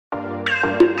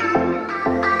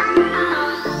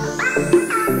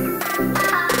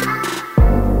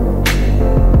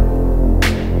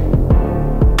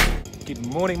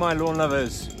Morning my lawn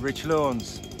lovers, Rich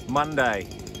Lawns, Monday.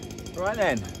 Right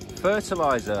then,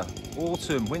 fertiliser,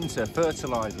 autumn, winter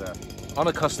fertiliser. On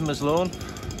a customer's lawn,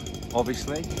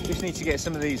 obviously. Just need to get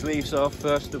some of these leaves off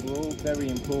first of all, very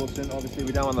important. Obviously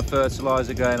we don't want the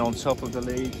fertiliser going on top of the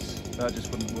leaves, that just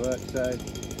wouldn't work. So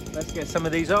let's get some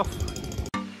of these off.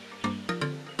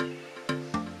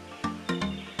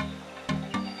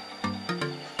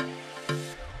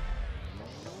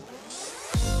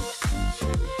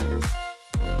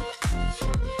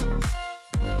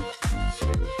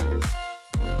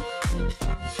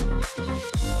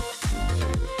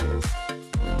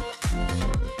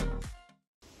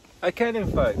 Okay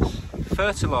then folks,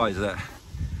 fertiliser,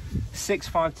 6,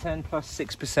 5, 10 plus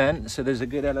 6%, so there's a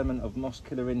good element of moss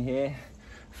killer in here.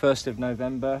 1st of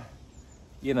November,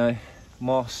 you know,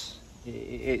 moss,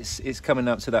 it's coming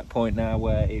up to that point now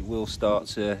where it will start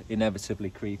to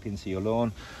inevitably creep into your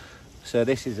lawn. So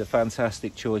this is a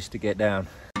fantastic choice to get down.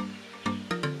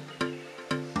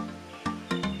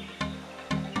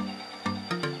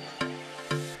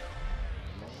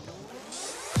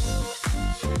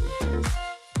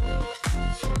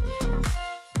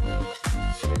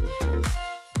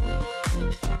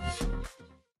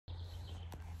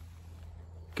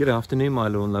 Good afternoon my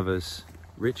lawn lovers,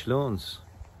 Rich Lawns.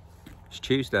 It's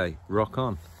Tuesday, rock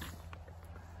on.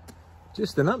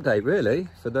 Just an update really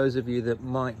for those of you that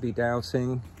might be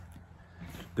doubting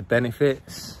the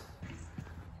benefits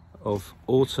of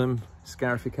autumn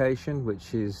scarification,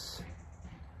 which is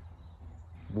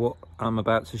what I'm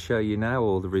about to show you now,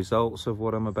 or the results of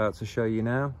what I'm about to show you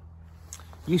now.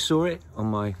 You saw it on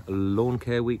my lawn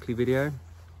care weekly video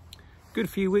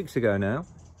good few weeks ago now.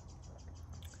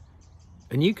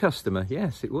 A new customer,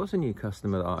 yes, it was a new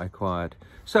customer that I acquired.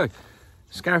 So,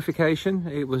 scarification,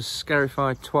 it was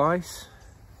scarified twice.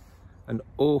 An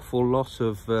awful lot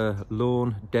of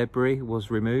lawn debris was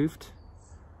removed.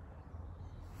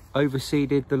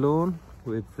 Overseeded the lawn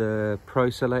with Pro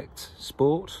Select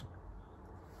Sport.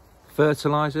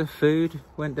 Fertiliser, food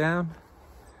went down.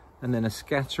 And then a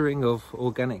scattering of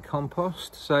organic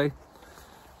compost. So,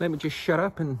 let me just shut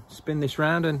up and spin this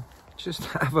round and just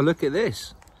have a look at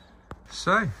this.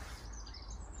 So,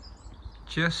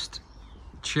 just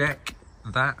check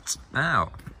that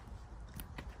out.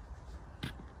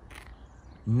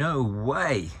 No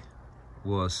way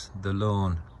was the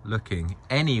lawn looking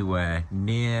anywhere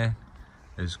near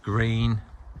as green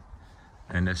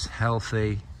and as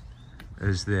healthy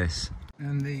as this.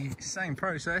 And the same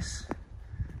process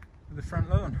with the front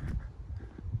lawn.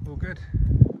 All good.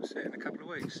 We'll see it in a couple of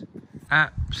weeks.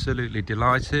 Absolutely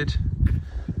delighted.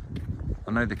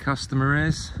 I know the customer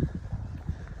is.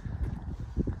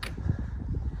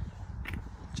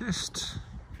 Just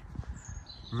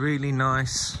really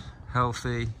nice,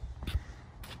 healthy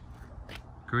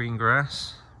green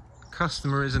grass.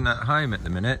 Customer isn't at home at the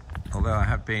minute, although I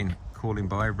have been calling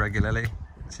by regularly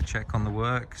to check on the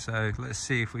work. So let's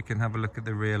see if we can have a look at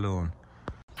the rear lawn.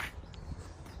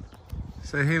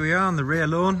 So here we are on the rear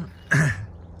lawn.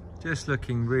 Just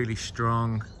looking really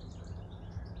strong,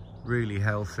 really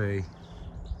healthy.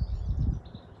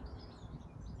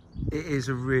 It is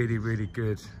a really, really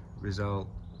good result.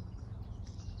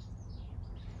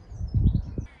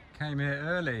 Came here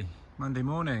early, Monday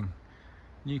morning,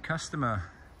 new customer.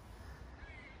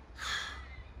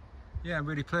 Yeah, I'm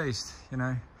really pleased, you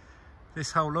know.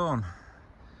 This whole lawn,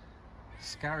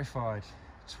 scarified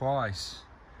twice.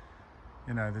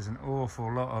 You know, there's an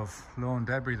awful lot of lawn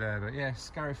debris there, but yeah,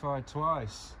 scarified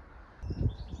twice.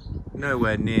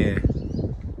 Nowhere near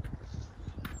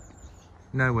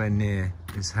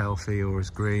as healthy or as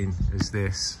green as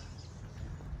this.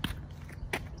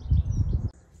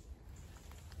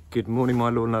 Good morning my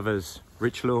lawn lovers,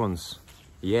 Rich Lawns.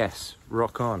 Yes,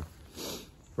 rock on.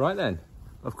 Right then,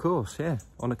 of course, yeah,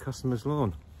 on a customer's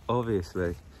lawn,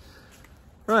 obviously.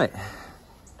 Right,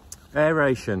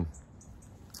 aeration.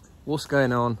 What's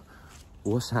going on?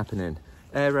 What's happening?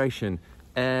 Aeration,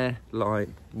 air, light,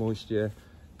 moisture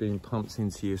being pumped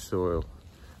into your soil.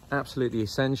 Absolutely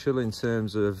essential in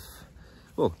terms of,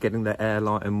 well, getting the air,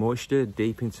 light and moisture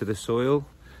deep into the soil,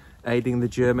 aiding the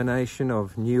germination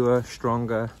of newer,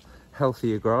 stronger,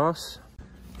 healthier grass.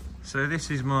 So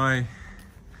this is my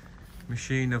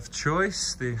machine of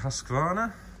choice, the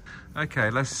Husqvarna. Okay,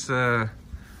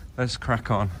 let's crack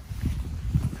on.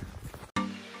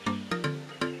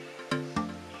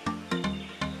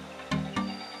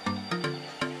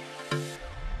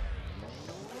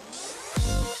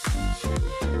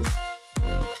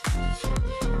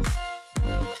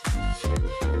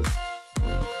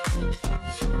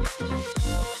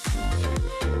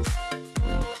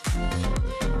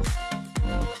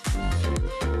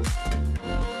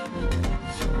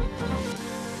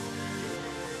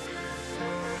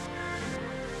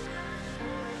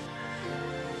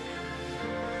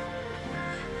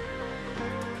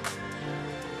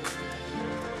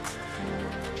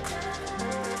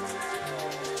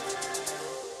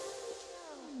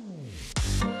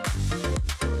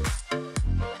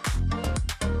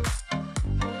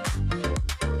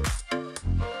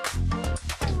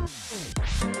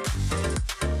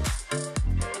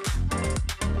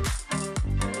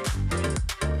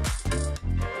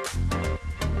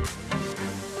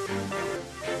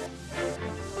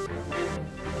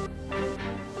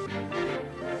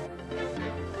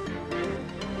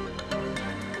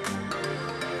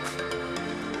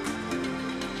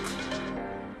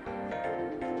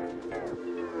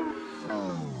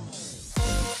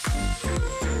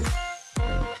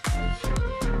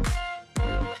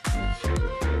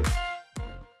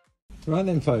 Right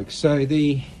then folks, so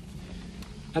the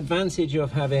advantage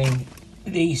of having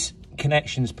these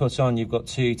connections put on, you've got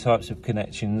two types of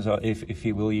connections, if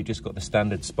you will. You've just got the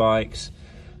standard spikes,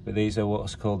 but these are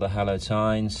what's called the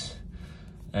halotines,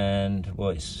 and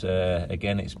what's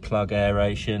again, it's plug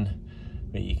aeration,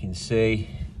 but you can see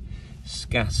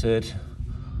scattered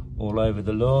all over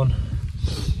the lawn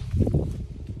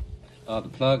are the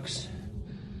plugs,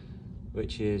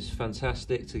 which is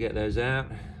fantastic to get those out.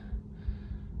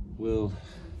 Will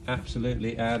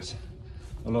absolutely add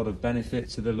a lot of benefit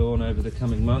to the lawn over the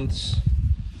coming months.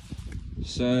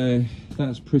 So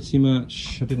that's pretty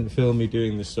much, I didn't film me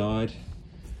doing the side,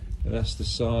 but that's the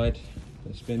side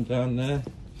that's been done there.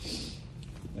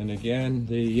 And again,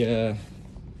 the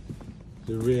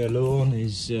rear lawn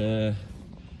is you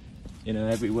know,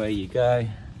 everywhere you go,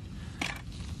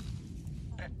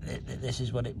 this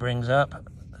is what it brings up.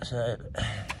 So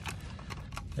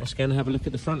let's go and have a look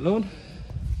at the front lawn.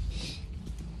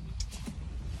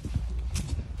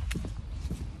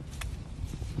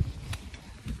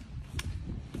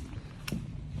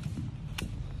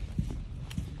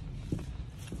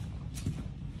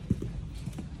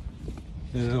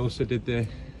 And I also did the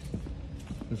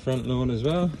front lawn as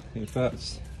well. In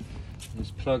fact,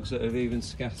 there's plugs that have even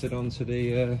scattered onto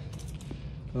the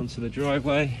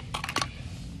driveway.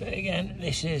 But again,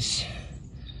 this is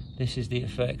the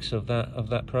effects of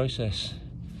that process.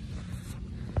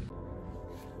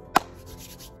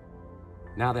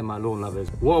 Now then, my lawn lovers,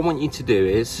 what I want you to do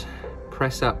is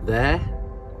press up there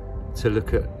to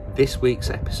look at this week's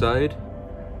episode,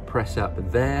 press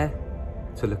up there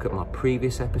to look at my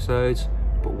previous episodes.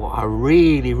 But what I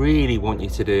really, really want you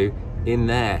to do in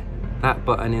there, that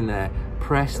button in there,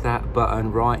 press that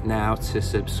button right now to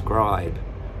subscribe.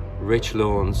 Rich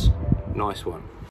Lawns, nice one.